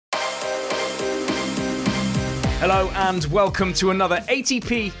Hello and welcome to another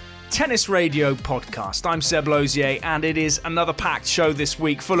ATP Tennis Radio podcast. I'm Seb Lozier and it is another packed show this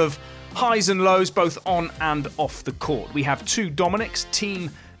week full of highs and lows both on and off the court. We have two Dominics, Thiem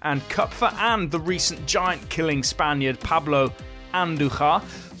and Koepfer, and the recent giant-killing Spaniard Pablo Andujar.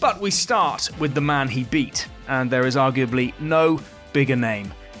 But we start with the man he beat, and there is arguably no bigger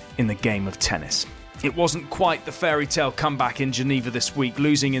name in the game of tennis. It wasn't quite the fairy tale comeback in Geneva this week,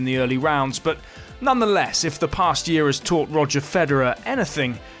 losing in the early rounds, but nonetheless, if the past year has taught Roger Federer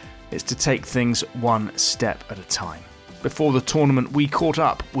anything, it's to take things one step at a time. Before the tournament, we caught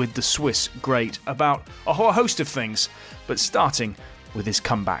up with the Swiss great about a whole host of things, but starting with his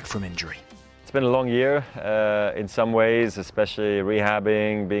comeback from injury. It's been a long year in some ways, especially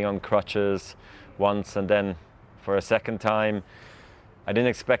rehabbing, being on crutches once and then for a second time. I didn't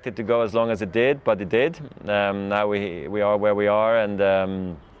expect it to go as long as it did, but it did. Now we are where we are,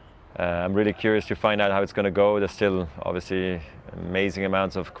 and I'm really curious to find out how it's going to go. There's still obviously amazing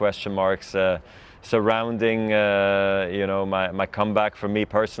amounts of question marks surrounding my comeback for me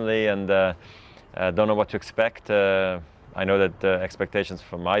personally, and don't know what to expect. I know that the expectations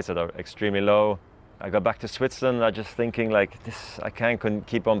from my side are extremely low. I got back to Switzerland, I just thinking like this, I can't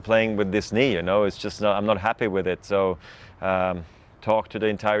keep on playing with this knee, it's just I'm not happy with it. So talked to the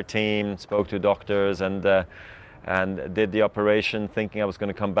entire team, spoke to doctors, and did the operation thinking I was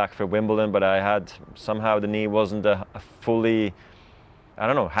going to come back for Wimbledon, but I had somehow the knee wasn't a fully,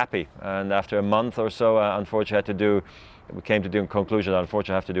 happy. And after a month or so, unfortunately we came to the conclusion that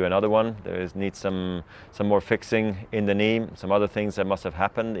unfortunately I have to do another one. Needs some more fixing in the knee, some other things that must have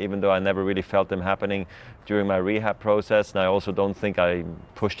happened, even though I never really felt them happening during my rehab process. And I also don't think I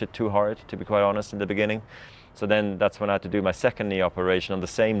pushed it too hard, to be quite honest, in the beginning. So then that's when I had to do my second knee operation on the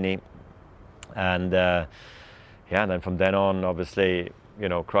same knee. And and then from then on, obviously,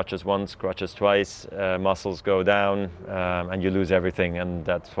 crutches once, crutches twice, muscles go down, and you lose everything. And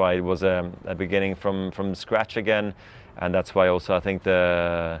that's why it was a beginning from scratch again. And that's why also I think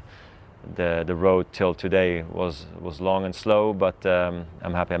the road till today was long and slow, but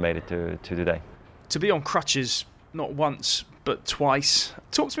I'm happy I made it to today. To be on crutches, not once, but twice.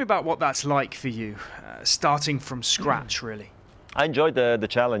 Talk to me about what that's like for you, starting from scratch, really. I enjoyed the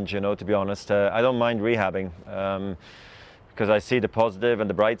challenge, to be honest. I don't mind rehabbing because I see the positive and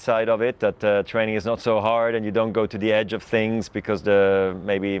the bright side of it, that training is not so hard and you don't go to the edge of things because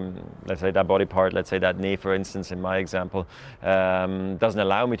let's say that body part, let's say that knee, for instance, in my example, doesn't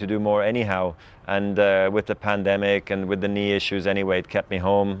allow me to do more anyhow. And with the pandemic and with the knee issues anyway, it kept me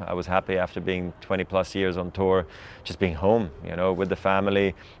home. I was happy after being 20 plus years on tour, just being home, with the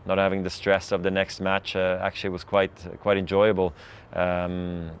family, not having the stress of the next match. Actually was quite enjoyable.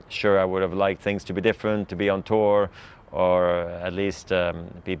 Sure, I would have liked things to be different, to be on tour, or at least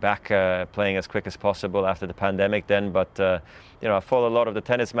be back playing as quick as possible after the pandemic then. But I followed a lot of the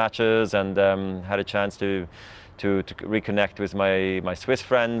tennis matches and had a chance to reconnect with my Swiss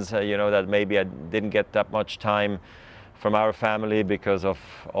friends, that maybe I didn't get that much time from our family because of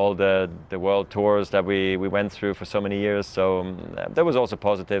all the world tours that we went through for so many years. So there was also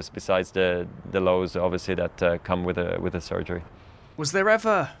positives besides the lows, obviously, that come with a surgery. Was there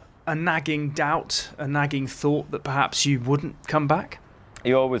ever a nagging doubt, a nagging thought that perhaps you wouldn't come back?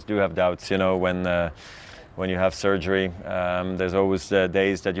 You always do have doubts, when you have surgery. There's always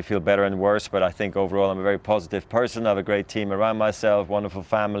days that you feel better and worse, but I think overall I'm a very positive person. I have a great team around myself, wonderful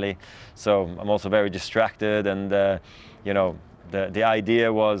family. So I'm also very distracted, and the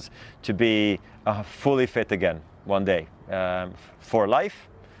idea was to be fully fit again one day, for life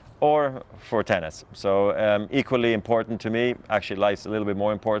or for tennis. So equally important to me. Actually, life's a little bit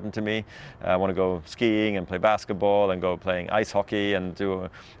more important to me. I want to go skiing and play basketball and go playing ice hockey and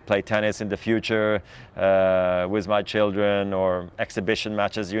play tennis in the future with my children, or exhibition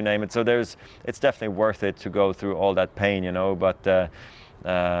matches, you name it. So it's definitely worth it to go through all that pain, But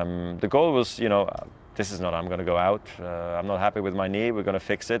the goal was, this is not I'm going to go out. I'm not happy with my knee. We're going to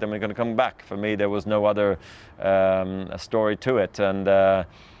fix it and we're going to come back. For me, there was no other story to it. And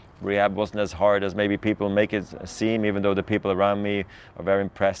rehab wasn't as hard as maybe people make it seem, even though the people around me are very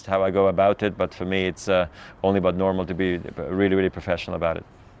impressed how I go about it. But for me, it's only but normal to be really, really professional about it.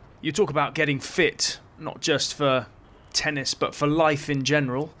 You talk about getting fit, not just for tennis, but for life in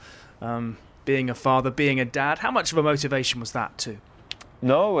general. Being a father, being a dad. How much of a motivation was that too?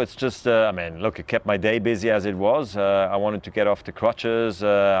 No, it's just, it kept my day busy as it was. I wanted to get off the crutches.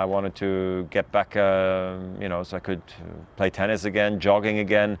 I wanted to get back, so I could play tennis again, jogging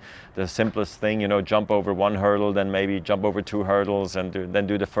again. The simplest thing, jump over one hurdle, then maybe jump over two hurdles and then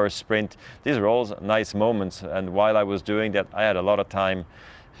do the first sprint. These are all nice moments. And while I was doing that, I had a lot of time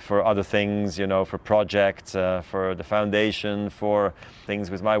for other things, for projects, for the foundation, for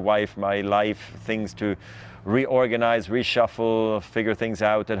things with my wife, my life, things to reorganize, reshuffle, figure things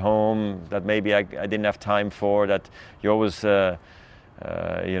out at home that maybe I didn't have time for, that you always let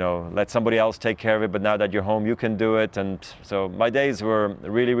somebody else take care of it, but now that you're home you can do it. And so my days were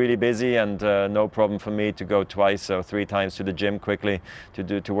really, really busy, and no problem for me to go 2 or 3 times to the gym quickly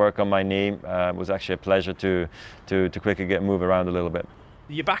to work on my knee. It was actually a pleasure to quickly move around a little bit.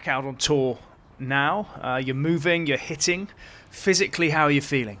 You're back out on tour now, you're moving, you're hitting. Physically, how are you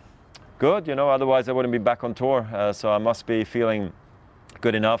feeling? Good, otherwise I wouldn't be back on tour, so I must be feeling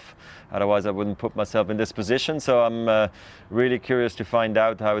good enough, otherwise I wouldn't put myself in this position. So I'm really curious to find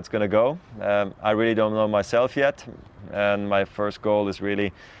out how it's going to go. I really don't know myself yet, and my first goal is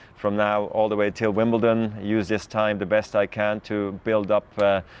really from now all the way till Wimbledon, use this time the best I can to build up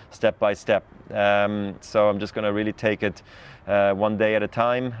step by step. So I'm just going to really take it one day at a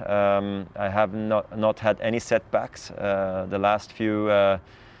time. I have not had any setbacks the last few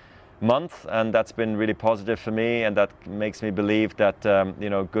month, and that's been really positive for me, and that makes me believe that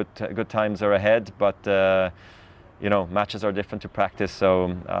good times are ahead. But matches are different to practice,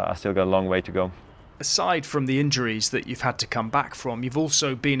 so I still got a long way to go. Aside from the injuries that you've had to come back from, you've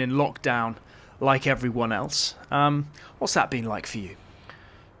also been in lockdown like everyone else. What's that been like for you?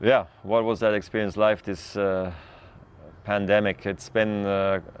 Yeah, what was that experience like, this pandemic? It's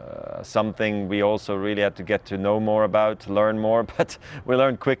been something we also really had to get to know more about, learn more, but we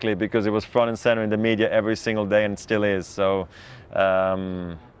learned quickly because it was front and center in the media every single day, and it still is. So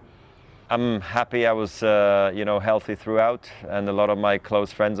I'm happy I was healthy throughout, and a lot of my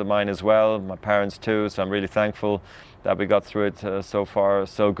close friends of mine as well, my parents too, so I'm really thankful that we got through it so far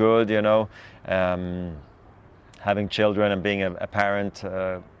so good. Having children and being a parent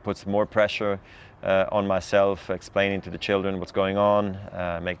puts more pressure on myself, explaining to the children what's going on,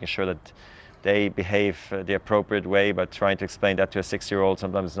 making sure that they behave the appropriate way, but trying to explain that to a 6-year-old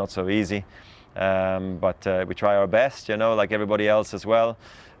sometimes is not so easy. But we try our best, like everybody else as well.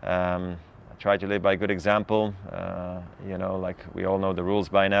 I try to live by good example, like we all know the rules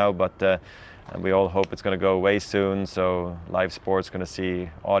by now, but and we all hope it's going to go away soon, so live sports going to see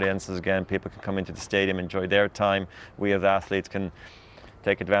audiences again, people can come into the stadium, enjoy their time. We as athletes can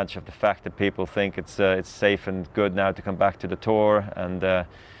take advantage of the fact that people think it's safe and good now to come back to the tour, and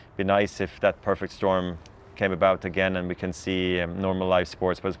be nice if that perfect storm came about again and we can see normal live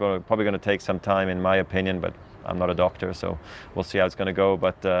sports. But it's probably going to take some time, in my opinion, but I'm not a doctor, so we'll see how it's going to go.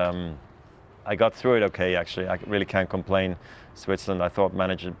 But I got through it okay, actually. I really can't complain. Switzerland, I thought,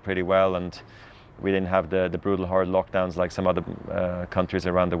 managed it pretty well, and we didn't have the brutal hard lockdowns like some other countries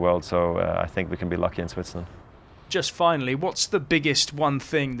around the world, so I think we can be lucky in Switzerland. Just finally, what's the biggest one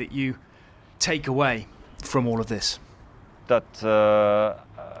thing that you take away from all of this? That,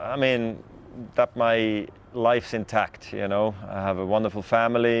 that my life's intact, I have a wonderful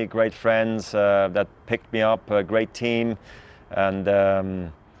family, great friends that picked me up, a great team,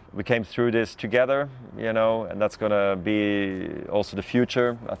 and we came through this together, and that's going to be also the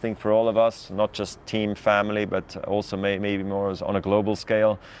future, I think, for all of us, not just team, family, but also maybe more on a global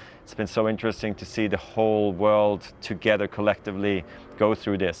scale. It's been so interesting to see the whole world together collectively go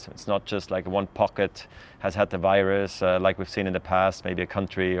through this. It's not just like one pocket has had the virus like we've seen in the past, maybe a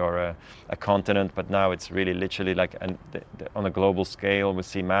country or a continent, but now it's really literally like on a global scale. We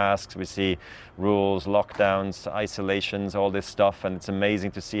see masks, we see rules, lockdowns, isolations, all this stuff, and it's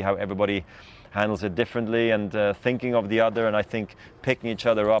amazing to see how everybody handles it differently and thinking of the other, and I think picking each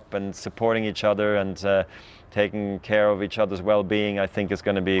other up and supporting each other and taking care of each other's well-being, I think is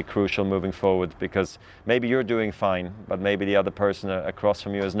going to be crucial moving forward, because maybe you're doing fine, but maybe the other person across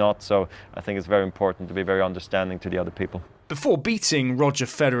from you is not. So I think it's very important to be very understanding to the other people. Before beating Roger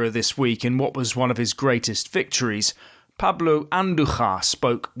Federer this week in what was one of his greatest victories, Pablo Andujar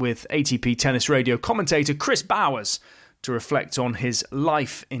spoke with ATP Tennis Radio commentator Chris Bowers to reflect on his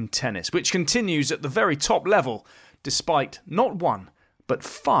life in tennis, which continues at the very top level, despite not one, but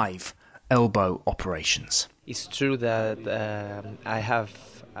 5 elbow operations. It's true that I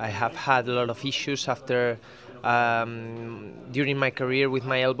have had a lot of issues after during my career with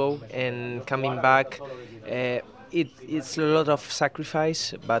my elbow, and coming back, it's a lot of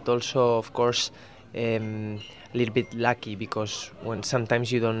sacrifice, but also, of course, a little bit lucky, because when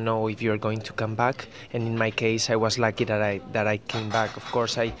sometimes you don't know if you're going to come back, and in my case I was lucky that I came back. Of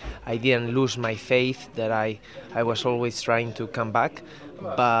course, I didn't lose my faith, that I was always trying to come back,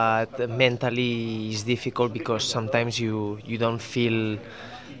 but mentally it's difficult, because sometimes you don't feel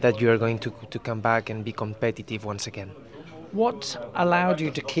that you are going to come back and be competitive once again. What allowed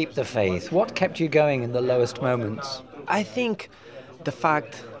you to keep the faith? What kept you going in the lowest moments? I think the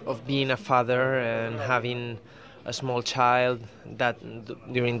fact of being a father and having a small child that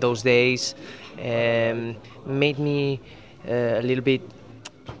during those days made me a little bit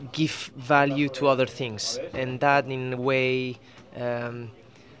give value to other things, and that in a way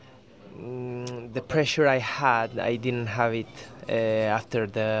the pressure I had, I didn't have it after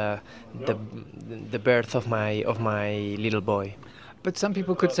the birth of my little boy. But some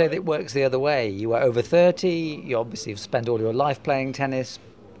people could say that it works the other way. You are over 30, you obviously have spent all your life playing tennis.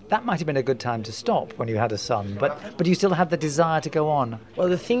 That might have been a good time to stop when you had a son, but you still had the desire to go on. Well,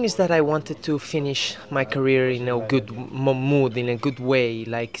 the thing is that I wanted to finish my career in a good mood, in a good way,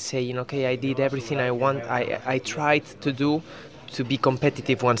 like saying, okay, I did everything I tried to do to be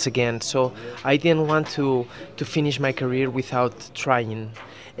competitive once again. So I didn't want to finish my career without trying.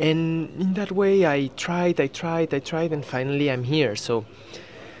 And in that way, I tried, and finally I'm here.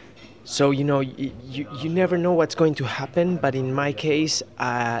 So you know, you never know what's going to happen, but in my case,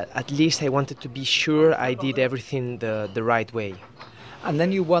 at least I wanted to be sure I did everything the right way. And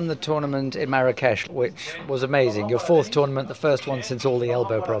then you won the tournament in Marrakesh, which was amazing. Your fourth tournament, the first one since all the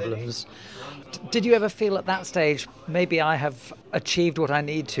elbow problems. Did you ever feel at that stage, maybe I have achieved what I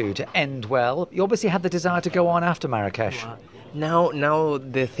need to end well? You obviously had the desire to go on after Marrakesh. Now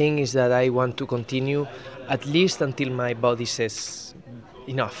the thing is that I want to continue at least until my body says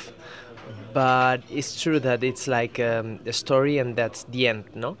enough. But it's true that it's like a story and that's the end,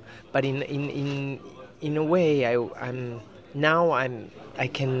 no? But in a way, I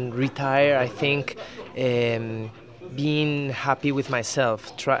can retire. I think being happy with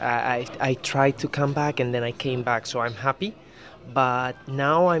myself. I tried to come back and then I came back, so I'm happy. But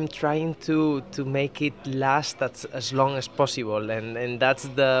now I'm trying to make it last as long as possible, and that's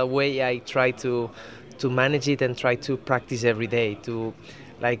the way I try to manage it and try to practice every day to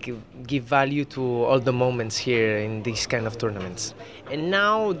like give value to all the moments here in these kind of tournaments. And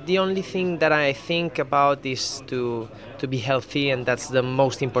now the only thing that I think about is to be healthy, and that's the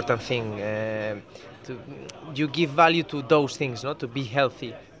most important thing. You give value to those things, not to be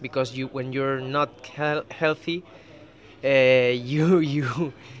healthy, because when you're not healthy,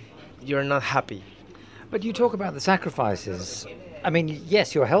 you're not happy. But you talk about the sacrifices. I mean,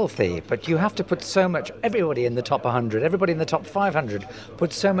 yes, you're healthy, but you have to put so much, everybody in the top 100, everybody in the top 500,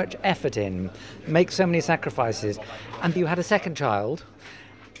 put so much effort in, make so many sacrifices. And you had a second child,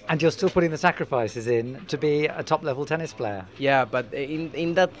 and you're still putting the sacrifices in to be a top-level tennis player. Yeah, but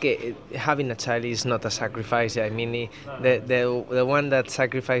in that case, having a child is not a sacrifice. I mean, the one that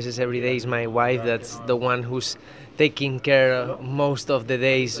sacrifices every day is my wife. That's the one who's taking care most of the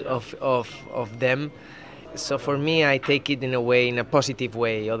days of them. So for me, I take it in a positive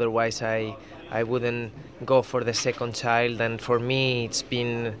way. Otherwise, I wouldn't go for the second child. And for me, it's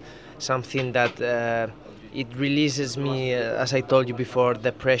been something that it releases me, as I told you before,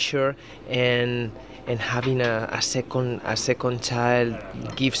 the pressure, and having a second child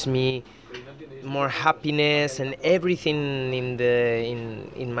gives me more happiness and everything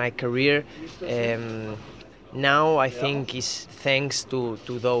in my career. Now I think is thanks to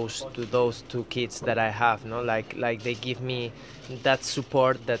those two kids that I have, no, like they give me that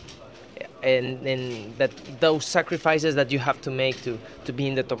support, that and that those sacrifices that you have to make to be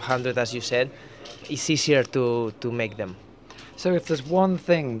in the top 100, as you said, it's easier to make them. So if there's one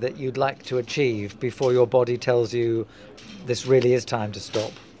thing that you'd like to achieve before your body tells you this really is time to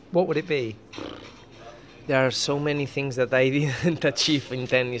stop, what would it be? There are so many things that I didn't achieve in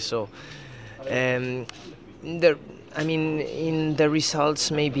tennis, so in the results,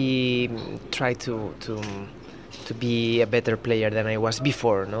 maybe try to be a better player than I was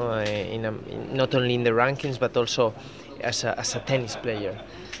before, no? Not only in the rankings but also as a tennis player.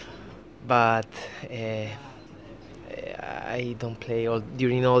 But I don't play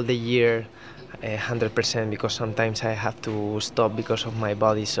during all the year 100% because sometimes I have to stop because of my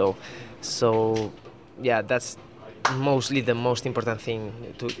body. So yeah, that's mostly the most important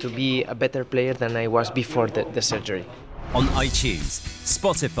thing, to be a better player than I was before the surgery. On iTunes,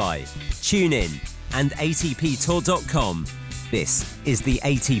 Spotify, TuneIn and ATPTour.com, this is the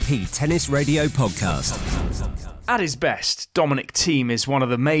ATP Tennis Radio Podcast. At his best, Dominic Thiem is one of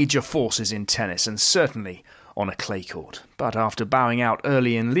the major forces in tennis, and certainly on a clay court. But after bowing out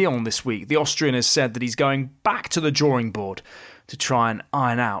early in Lyon this week, the Austrian has said that he's going back to the drawing board to try and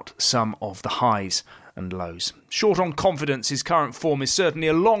iron out some of the highs and lows. Short on confidence, his current form is certainly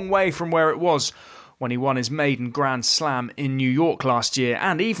a long way from where it was when he won his maiden Grand Slam in New York last year,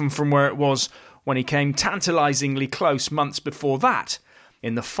 and even from where it was when he came tantalisingly close months before that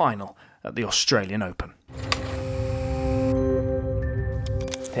in the final at the Australian Open.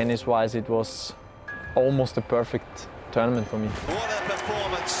 Tennis-wise, it was almost a perfect tournament for me. What a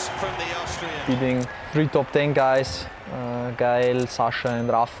performance from the Austrian. Beating 3 top 10 guys, Gael, Sasha and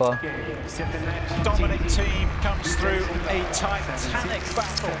Rafa. Dominic team comes through a titanic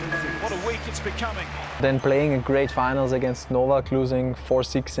battle. What a week it's becoming. Then playing a great finals against Novak, losing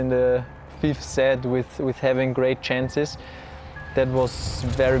 4-6 in the 5th set with having great chances. That was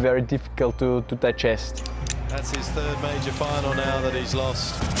very, very difficult to digest. That's his 3rd major final now that he's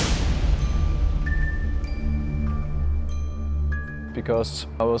lost. Because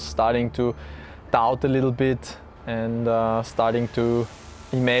I was starting to doubt a little bit and starting to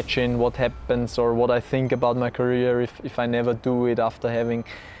imagine what happens or what I think about my career if I never do it after having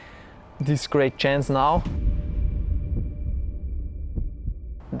this great chance now.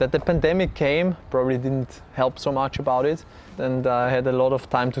 That the pandemic came probably didn't help so much about it, and I had a lot of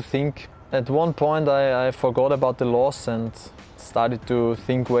time to think. At one point I forgot about the loss and started to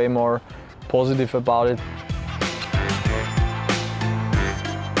think way more positive about it.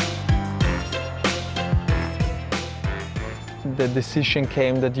 The decision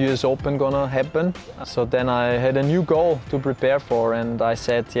came that US Open gonna happen. So then I had a new goal to prepare for, and I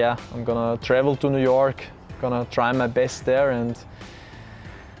said, yeah, I'm gonna travel to New York, gonna try my best there, and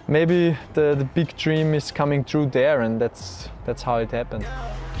maybe the big dream is coming true there, and that's how it happened.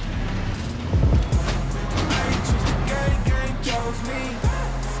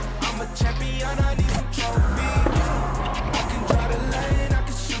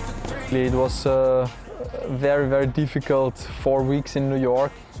 It was very, very difficult 4 weeks in New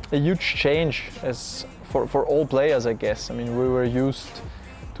York. A huge change as for all players, I guess. I mean, we were used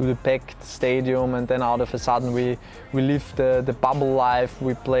to the packed stadium, and then out of a sudden we live the bubble life.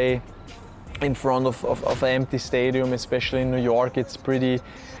 We play in front of an empty stadium, especially in New York. It's pretty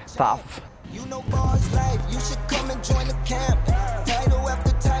tough. You know bars life, you should come and join the camp. Title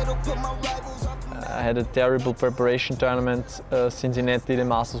after title, put my rivals up. I had a terrible preparation tournament, Cincinnati, the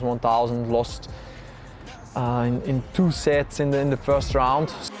Masters 1000, lost in 2 sets in the first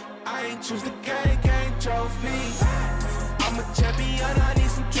round. I ain't choose the gang trophy. I'm a champion, I need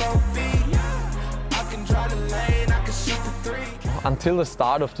some trophy. I can drive the lane, I can shoot the 3. Until the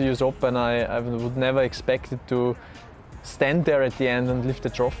start of the US Open, I would never expect it to stand there at the end and lift the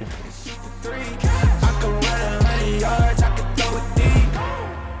trophy.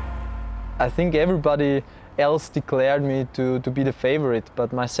 I think everybody else declared me to be the favorite,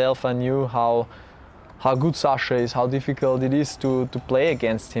 but myself, I knew how good Sasha is, how difficult it is to play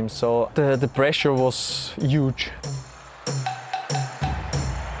against him. So the pressure was huge.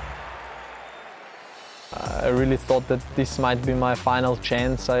 I really thought that this might be my final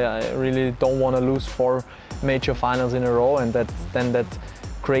chance. I really don't want to lose 4 major finals in a row, and then that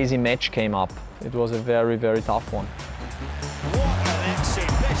crazy match came up. It was a very, very tough one. What an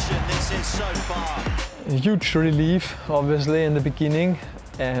exhibition this is so far. A huge relief, obviously, in the beginning,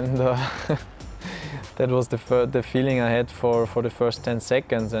 and that was the feeling I had for the first 10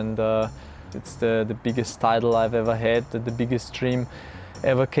 seconds, and it's the biggest title I've ever had, the biggest dream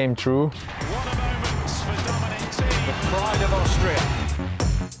ever came true. What a moment for Dominics, the pride of Austria.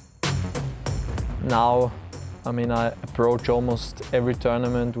 Now, I mean, I approach almost every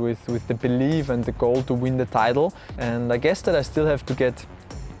tournament with the belief and the goal to win the title, and I guess that I still have to get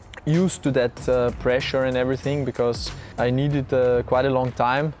used to that pressure and everything, because I needed quite a long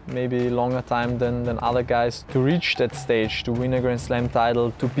time, maybe longer time than other guys, to reach that stage, to win a Grand Slam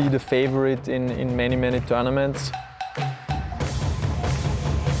title, to be the favorite in many, many tournaments.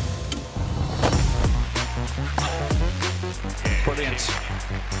 Brilliant.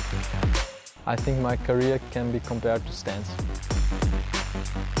 I think my career can be compared to Stan's.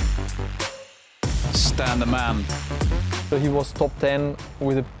 Stan the man. So he was top 10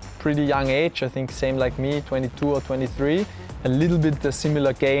 with a pretty young age, I think same like me, 22 or 23. A little bit a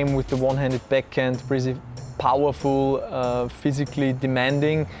similar game with the one-handed backhand, pretty powerful, physically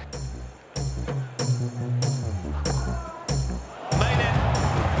demanding.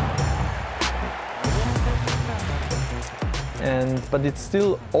 But it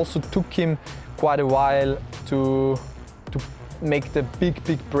still also took him quite a while to make the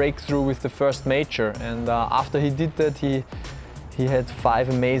big breakthrough with the first major. And after he did that, he had 5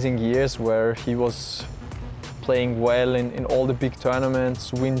 amazing years where he was playing well in all the big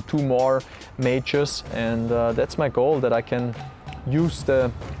tournaments, win 2 more majors, and that's my goal, that I can use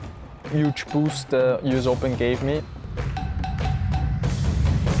the huge boost the US Open gave me.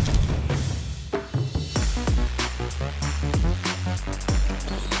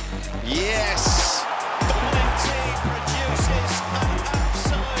 Yes! Dominics produces an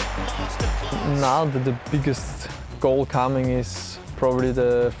absolute masterclass. Now the biggest goal coming is probably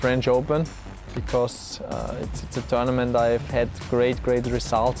the French Open, because It's a tournament I've had great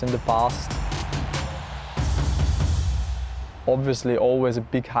results in the past. Obviously always a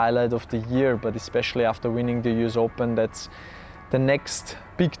big highlight of the year, but especially after winning the US Open, that's the next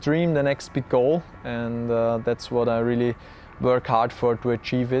big dream, the next big goal, and that's what I really work hard for, to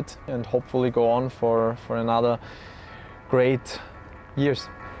achieve it and hopefully go on for another great years.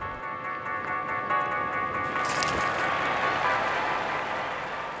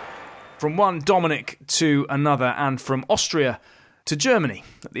 From one Dominic to another, and from Austria to Germany.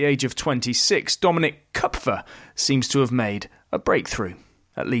 At the age of 26, Dominic Koepfer seems to have made a breakthrough.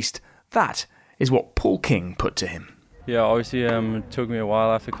 At least that is what Paul King put to him. Yeah, obviously it took me a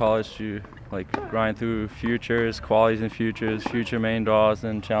while after college to grind through futures, qualities and futures, future main draws,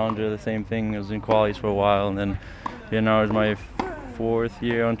 and challenger, the same thing. I was in qualities for a while, and then now it's my 4th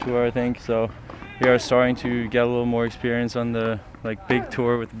year on tour, I think. So I was starting to get a little more experience on the big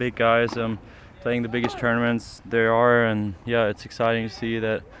tour with the big guys, playing the biggest tournaments there are, and it's exciting to see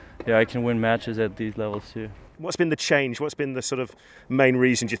that I can win matches at these levels too. What's been the change? What's been the sort of main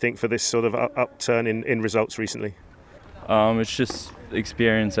reason, do you think, for this sort of upturn in results recently? It's just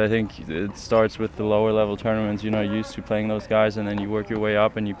experience. I think it starts with the lower level tournaments. You're not used to playing those guys, and then you work your way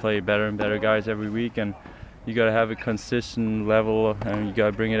up and you play better and better guys every week, and you got to have a consistent level, and you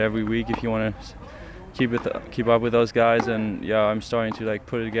got to bring it every week if you want to keep up with those guys. And I'm starting to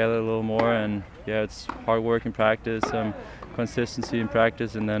put it together a little more, and it's hard work in practice, consistency in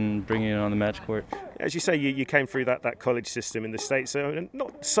practice, and then bringing it on the match court. As you say, you came through that college system in the States, so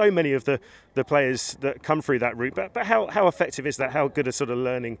not so many of the players that come through that route, but how effective is that? How good a sort of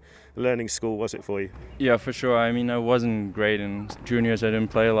learning school was it for you? Yeah, for sure. I mean, I wasn't great in juniors. I didn't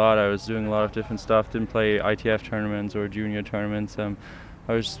play a lot. I was doing a lot of different stuff. Didn't play ITF tournaments or junior tournaments. I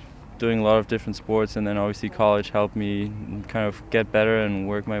was doing a lot of different sports, and then obviously college helped me kind of get better and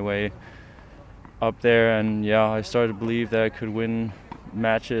work my way up there. And I started to believe that I could win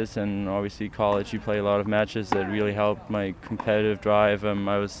matches, and obviously college you play a lot of matches that really helped my competitive drive.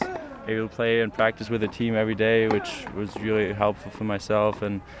 I was able to play and practice with a team every day, which was really helpful for myself,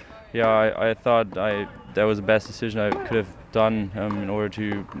 and I thought that was the best decision I could have done in order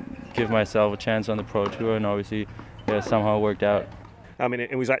to give myself a chance on the Pro Tour, and obviously somehow worked out. I mean,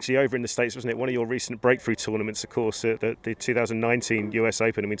 it was actually over in the States, wasn't it? One of your recent breakthrough tournaments, of course, the 2019 US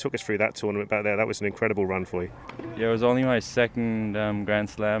Open. I mean, talk us through that tournament back there. That was an incredible run for you. Yeah, it was only my second Grand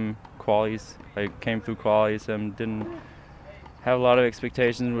Slam qualies. I came through qualies, didn't have a lot of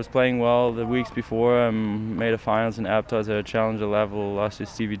expectations. Was playing well the weeks before. Made a finals in Aptos at a challenger level. Lost to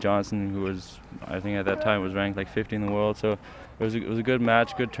Stevie Johnson, who was, I think at that time, was ranked 50 in the world. So it was a good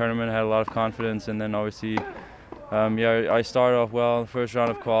match, good tournament. Had a lot of confidence, and then obviously. I started off well in the first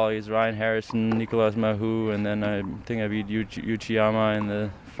round of qualies, Ryan Harrison, Nicolas Mahou, and then I think I beat Uchiyama in the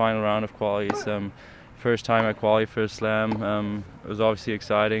final round of qualies. First time I qualified for a slam. It was obviously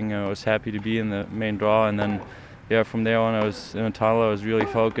exciting. I was happy to be in the main draw, and then from there on I was in a tunnel. I was really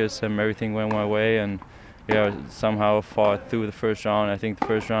focused, and everything went my way, and somehow fought through the first round. I think the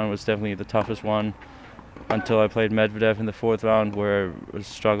first round was definitely the toughest one, until I played Medvedev in the 4th round, where I was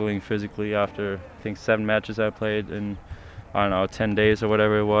struggling physically after, I think, 7 matches I played in, 10 days or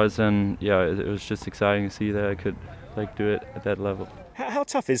whatever it was. And it was just exciting to see that I could do it at that level. How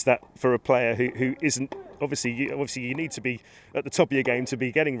tough is that for a player who isn't, obviously you need to be at the top of your game to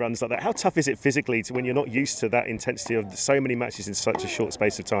be getting runs like that. How tough is it physically when you're not used to that intensity of so many matches in such a short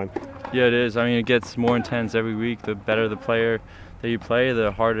space of time? Yeah, it is. I mean, it gets more intense every week. The better the player that you play,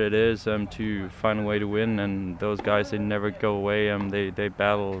 the harder it is to find a way to win, and those guys, they never go away. They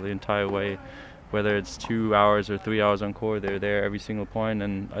battle the entire way, whether it's 2 hours or 3 hours on court. They're there every single point,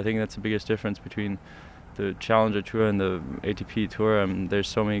 and I think that's the biggest difference between the Challenger Tour and the ATP Tour. There's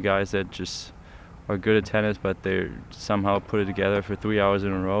so many guys that just are good at tennis, but they somehow put it together for 3 hours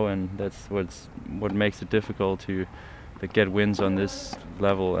in a row, and that's what makes it difficult to get wins on this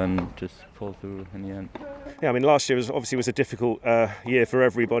level and just pull through in the end. Yeah, I mean, last year was a difficult year for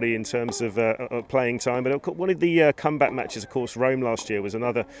everybody in terms of playing time. But one of the comeback matches, of course, Rome last year was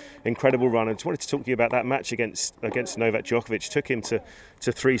another incredible run. I just wanted to talk to you about that match against Novak Djokovic. Took him to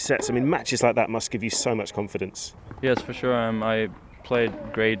 3 sets. I mean, matches like that must give you so much confidence. Yes, for sure. I played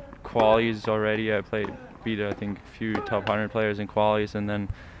great qualies already. I beat I think a few top 100 players in qualies, and then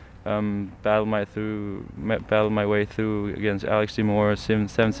battled my way through against Alex de Moor,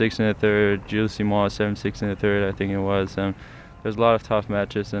 7-6 in the third, Gilles Simon 7-6 in the third, I think it was. There's a lot of tough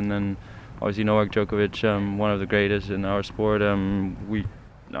matches, and then obviously Novak Djokovic, one of the greatest in our sport.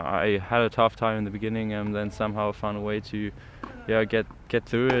 I had a tough time in the beginning, and then somehow found a way to get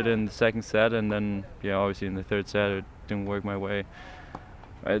through it in the second set, and then obviously in the third set it didn't work my way.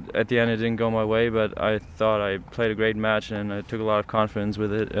 At the end, it didn't go my way, but I thought I played a great match, and I took a lot of confidence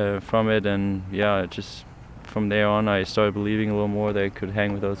with it from it. And yeah, just from there on, I started believing a little more that I could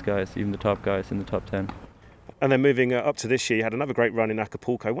hang with those guys, even the top guys in the top 10. And then moving up to this year, you had another great run in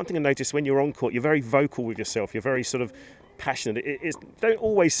Acapulco. One thing I noticed when you're on court, you're very vocal with yourself. You're very sort of passionate. Don't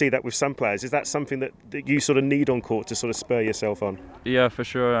always see that with some players. Is that something that you sort of need on court to sort of spur yourself on? Yeah, for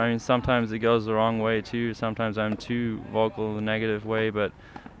sure. I mean, sometimes it goes the wrong way too. Sometimes I'm too vocal in the negative way, but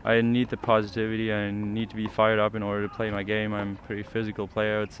I need the positivity. I need to be fired up in order to play my game. I'm a pretty physical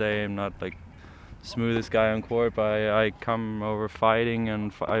player, I would say. I'm not like smoothest guy on court, but I come over fighting,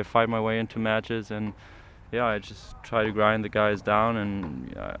 and I fight my way into matches, and yeah, I just try to grind the guys down,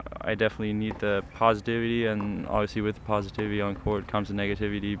 and I definitely need the positivity, and obviously with the positivity on court comes the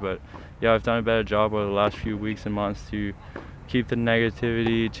negativity, but yeah, I've done a better job over the last few weeks and months to keep the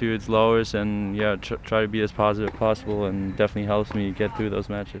negativity to its lowest, and yeah, try to be as positive as possible, and definitely helps me get through those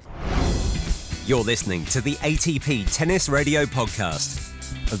matches. You're listening to the ATP Tennis Radio Podcast.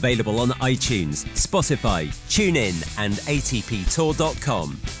 Available on iTunes, Spotify, TuneIn and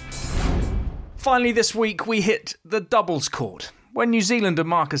atptour.com. Finally this week we hit the doubles court when New Zealander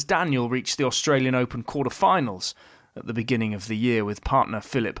Marcus Daniell reached the Australian Open quarterfinals at the beginning of the year with partner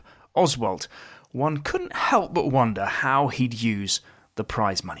Philip Oswald. One couldn't help but wonder how he'd use the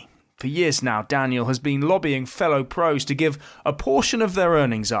prize money. For years now, Daniell has been lobbying fellow pros to give a portion of their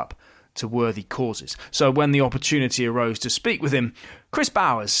earnings up to worthy causes. So when the opportunity arose to speak with him, Chris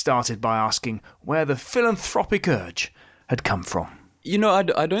Bowers started by asking where the philanthropic urge had come from. You know,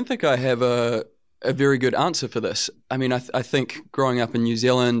 I don't think I have a very good answer for this. I mean, I think growing up in New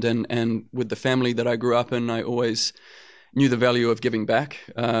Zealand and with the family that I grew up in, I always knew the value of giving back.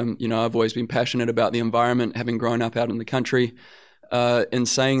 You know, I've always been passionate about the environment, having grown up out in the country. In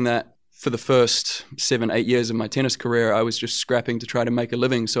saying that, for the first 7-8 years of my tennis career, I was just scrapping to try to make a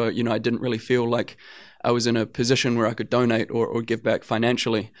living. So, you know, I didn't really feel like I was in a position where I could donate or give back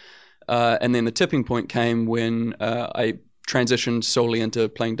financially. And then the tipping point came when I transitioned solely into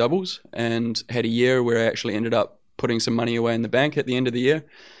playing doubles and had a year where I actually ended up putting some money away in the bank at the end of the year.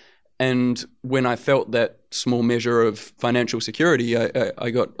 And when I felt that small measure of financial security, I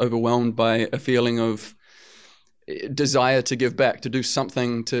got overwhelmed by a feeling of desire to give back, to do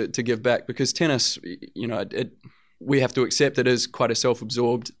something to give back, because tennis, you know, we have to accept it is quite a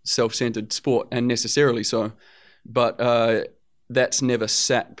self-absorbed, self-centered sport, and necessarily so. But that's never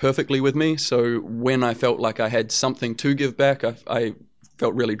sat perfectly with me. So when I felt like I had something to give back, I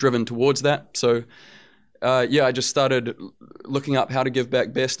felt really driven towards that. So I just started looking up how to give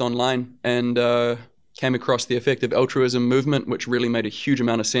back best online, and came across the Effective Altruism movement, which really made a huge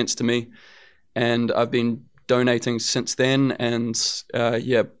amount of sense to me. And I've been donating since then, and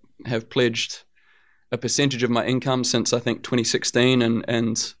have pledged a percentage of my income since I think 2016,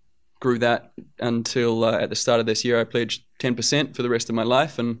 and grew that until at the start of this year I pledged 10% for the rest of my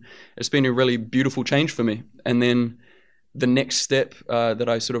life, and it's been a really beautiful change for me. And then the next step that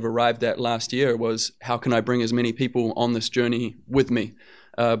I sort of arrived at last year was, how can I bring as many people on this journey with me?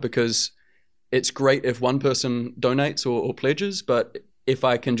 Because it's great if one person donates or pledges, but if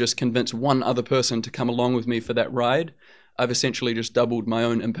I can just convince one other person to come along with me for that ride, I've essentially just doubled my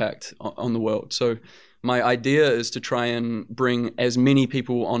own impact on the world. So my idea is to try and bring as many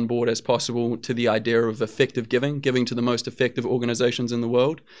people on board as possible to the idea of effective giving to the most effective organizations in the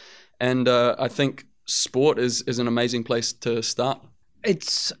world. And I think sport is an amazing place to start.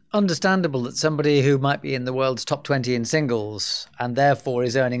 It's understandable that somebody who might be in the world's top 20 in singles and therefore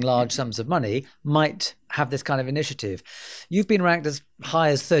is earning large sums of money might have this kind of initiative. You've been ranked as high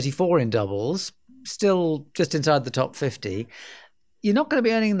as 34 in doubles, still just inside the top 50. You're not going to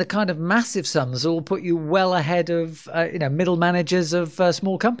be earning the kind of massive sums that will put you well ahead of middle managers of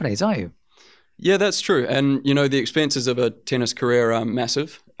small companies, are you? Yeah, that's true. And, you know, the expenses of a tennis career are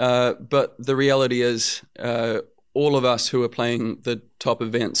massive. But the reality is all of us who are playing the top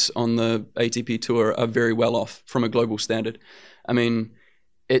events on the ATP Tour are very well off from a global standard. I mean,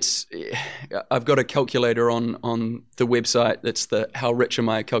 I've got a calculator on the website. That's the How Rich Am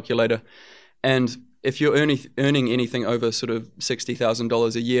I calculator. And if you're earning anything over sort of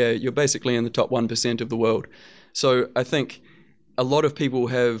 $60,000 a year, you're basically in the top 1% of the world. So I think a lot of people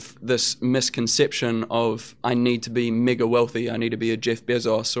have this misconception of, I need to be mega wealthy, I need to be a Jeff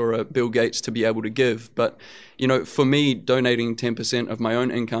Bezos or a Bill Gates to be able to give. But, you know, for me, donating 10% of my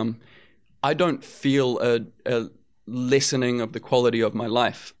own income, I don't feel a lessening of the quality of my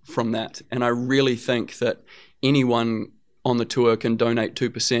life from that. And I really think that anyone on the tour can donate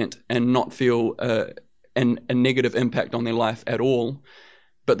 2% and not feel a negative impact on their life at all.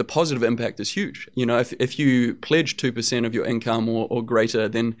 but the positive impact is huge. You know, if you pledge 2% of your income or greater,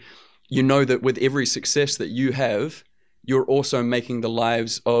 then you know that with every success that you have, you're also making the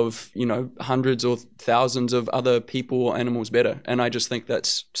lives of, you know, hundreds or thousands of other people or animals better. And I just think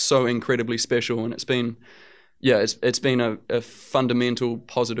that's so incredibly special. And it's been a fundamental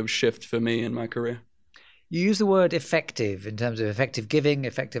positive shift for me in my career. You use the word effective in terms of effective giving,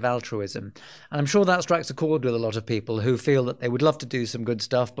 effective altruism. And I'm sure that strikes a chord with a lot of people who feel that they would love to do some good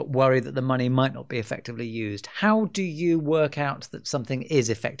stuff, but worry that the money might not be effectively used. How do you work out that something is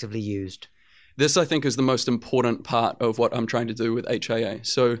effectively used? This, I think, is the most important part of what I'm trying to do with HIA.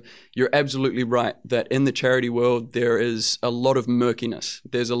 So you're absolutely right that in the charity world, there is a lot of murkiness.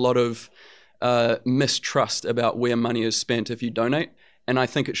 There's a lot of mistrust about where money is spent if you donate. And I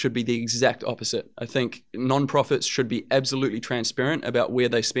think it should be the exact opposite. I think non-profits should be absolutely transparent about where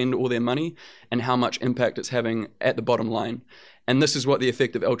they spend all their money and how much impact it's having at the bottom line. And this is what the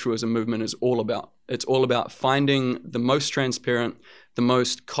Effective Altruism movement is all about. It's all about finding the most transparent, the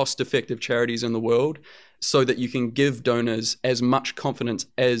most cost-effective charities in the world so that you can give donors as much confidence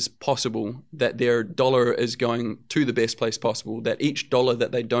as possible that their dollar is going to the best place possible, that each dollar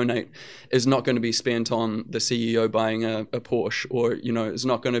that they donate is not going to be spent on the CEO buying a Porsche, or, you know, is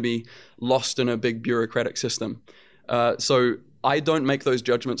not going to be lost in a big bureaucratic system. So I don't make those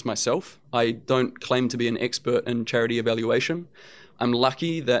judgments myself. I don't claim to be an expert in charity evaluation. I'm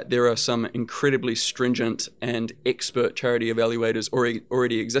lucky that there are some incredibly stringent and expert charity evaluators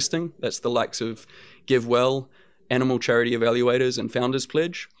already existing. That's the likes of GiveWell, Animal Charity Evaluators, and Founders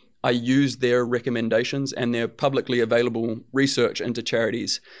Pledge. I use their recommendations and their publicly available research into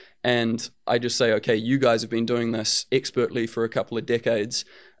charities. And I just say, okay, you guys have been doing this expertly for a couple of decades.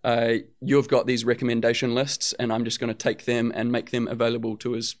 You've got these recommendation lists, and I'm just going to take them and make them available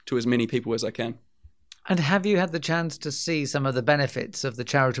to as many people as I can. And have you had the chance to see some of the benefits of the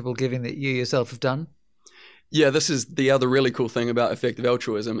charitable giving that you yourself have done? Yeah, this is the other really cool thing about Effective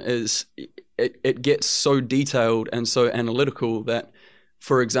Altruism is it gets so detailed and so analytical that,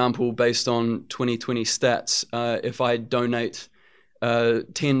 for example, based on 2020 stats, if I donate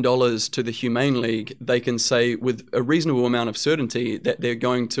 $10 to the Humane League, they can say with a reasonable amount of certainty that they're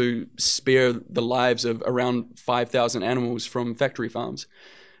going to spare the lives of around 5,000 animals from factory farms.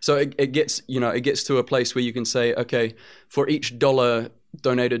 So it gets to a place where you can say, okay, for each dollar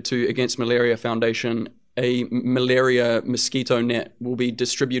donated to Against Malaria Foundation, a malaria mosquito net will be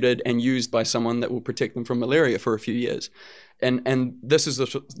distributed and used by someone that will protect them from malaria for a few years. And this is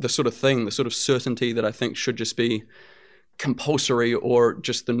the sort of thing, the sort of certainty that I think should just be compulsory or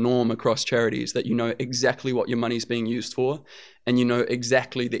just the norm across charities, that you know exactly what your money is being used for and you know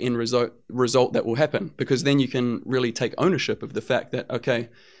exactly the end result that will happen, because then you can really take ownership of the fact that, okay,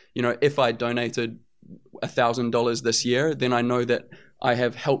 you know, if I donated $1,000 this year, then I know that I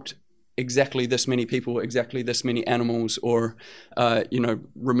have helped exactly this many people, exactly this many animals, or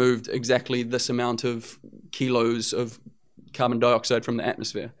removed exactly this amount of kilos of carbon dioxide from the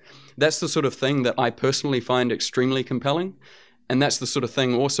atmosphere. That's the sort of thing that I personally find extremely compelling, and that's the sort of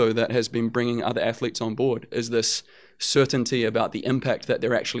thing also that has been bringing other athletes on board, is this certainty about the impact that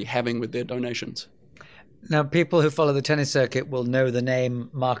they're actually having with their donations. Now, people who follow the tennis circuit will know the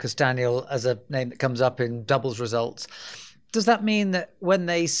name Marcus Daniell as a name that comes up in doubles results. Does that mean that when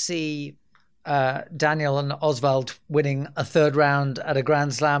they see Daniel and Oswald winning a third round at a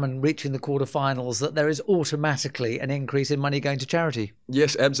Grand Slam and reaching the quarterfinals, that there is automatically an increase in money going to charity?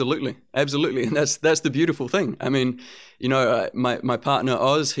 Yes, absolutely. Absolutely. And that's the beautiful thing. I mean, you know, my partner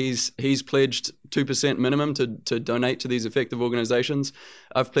Oz, he's pledged 2% minimum to donate to these effective organizations.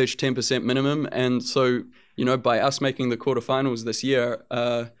 I've pledged 10% minimum. And so, you know, by us making the quarterfinals this year,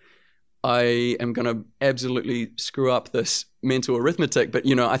 I am going to absolutely screw up this mental arithmetic, but,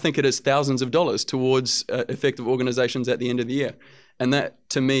 you know, I think it is thousands of dollars towards effective organizations at the end of the year. And that,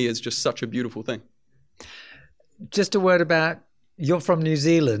 to me, is just such a beautiful thing. Just a word about, you're from New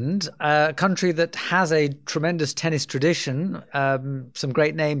Zealand, a country that has a tremendous tennis tradition, some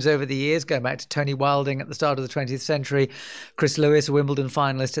great names over the years, going back to Tony Wilding at the start of the 20th century, Chris Lewis, a Wimbledon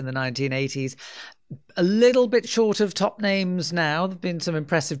finalist in the 1980s. A little bit short of top names now. There have been some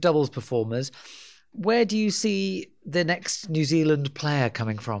impressive doubles performers. Where do you see the next New Zealand player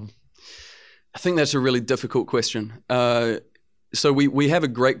coming from? I think that's a really difficult question. So we have a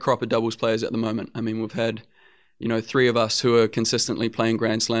great crop of doubles players at the moment. I mean, we've had, you know, 3 of us who are consistently playing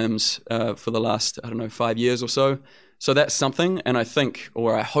Grand Slams for the last, 5 years or so. So that's something. And I think,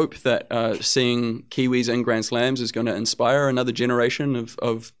 or I hope that seeing Kiwis in Grand Slams is going to inspire another generation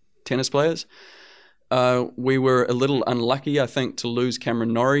of tennis players. We were a little unlucky, I think, to lose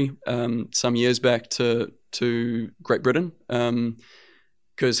Cameron Norrie some years back to Great Britain.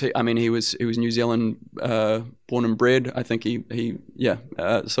 because he was New Zealand born and bred. I think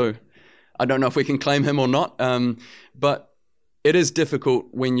so I don't know if we can claim him or not, but it is difficult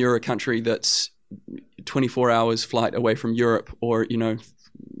when you're a country that's 24 hours flight away from Europe, or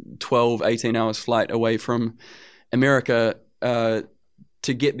 12, 18 hours flight away from America,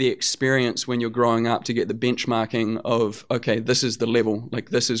 to get the experience when you're growing up, to get the benchmarking of, okay, this is the level, like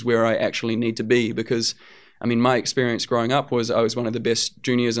this is where I actually need to be. Because my experience growing up was I was one of the best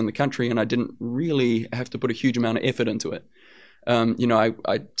juniors in the country, and I didn't really have to put a huge amount of effort into it.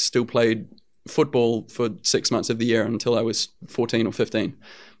 I still played football for 6 months of the year until I was 14 or 15.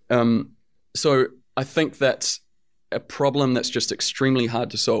 So I think that's a problem that's just extremely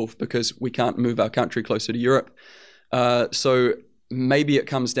hard to solve, because we can't move our country closer to Europe. So maybe it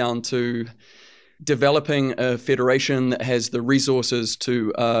comes down to developing a federation that has the resources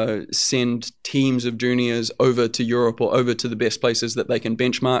to send teams of juniors over to Europe or over to the best places that they can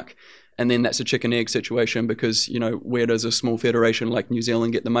benchmark. And then that's a chicken egg situation, because, where does a small federation like New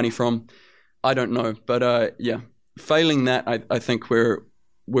Zealand get the money from? I don't know. But failing that, I think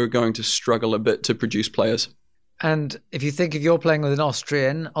we're going to struggle a bit to produce players. And if you think if you're playing with an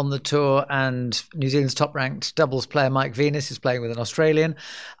Austrian on the tour and New Zealand's top-ranked doubles player Mike Venus is playing with an Australian,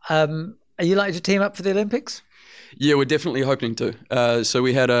 are you likely to team up for the Olympics? Yeah, we're definitely hoping to. So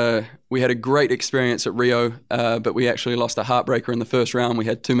we had a great experience at Rio, but we actually lost a heartbreaker in the first round. We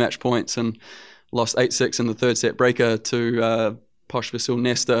had 2 match points and lost 8-6 in the third set breaker to Posh Vasil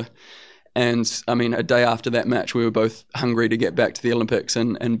Nesta. And a day after that match, we were both hungry to get back to the Olympics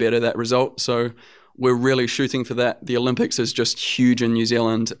and better that result. So we're really shooting for that. The Olympics is just huge in New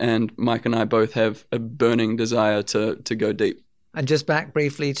Zealand, and Mike and I both have a burning desire to go deep. And just back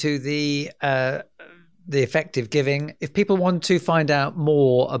briefly to the effective giving. If people want to find out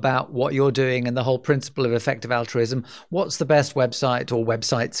more about what you're doing and the whole principle of effective altruism, what's the best website or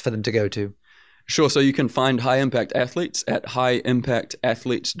websites for them to go to? Sure. So you can find High Impact Athletes at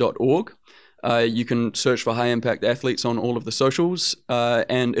highimpactathletes.org. You can search for High Impact Athletes on all of the socials.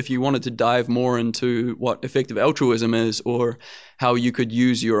 And if you wanted to dive more into what effective altruism is, or how you could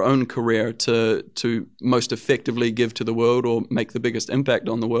use your own career to most effectively give to the world or make the biggest impact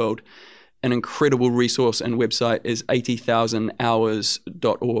on the world, an incredible resource and website is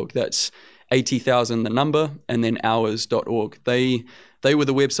 80,000hours.org. That's 80,000 the number and then hours.org. They were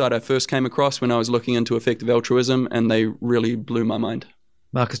the website I first came across when I was looking into effective altruism, and they really blew my mind.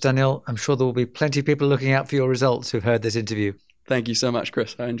 Marcus Daniell, I'm sure there will be plenty of people looking out for your results who've heard this interview. Thank you so much,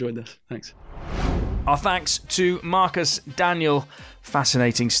 Chris. I enjoyed this. Thanks. Our thanks to Marcus Daniell.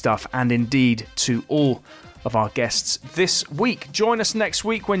 Fascinating stuff, and indeed to all of our guests this week. Join us next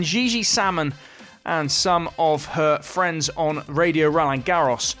week when Gigi Salmon and some of her friends on Radio Roland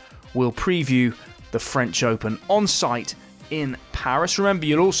Garros will preview the French Open on site in Paris. Remember,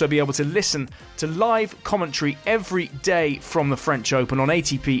 you'll also be able to listen to live commentary every day from the French Open on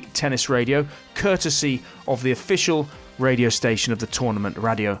ATP Tennis Radio, courtesy of the official radio station of the tournament,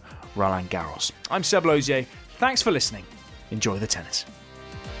 Radio Roland Garros. I'm Seb Lozier. Thanks for listening. Enjoy the tennis.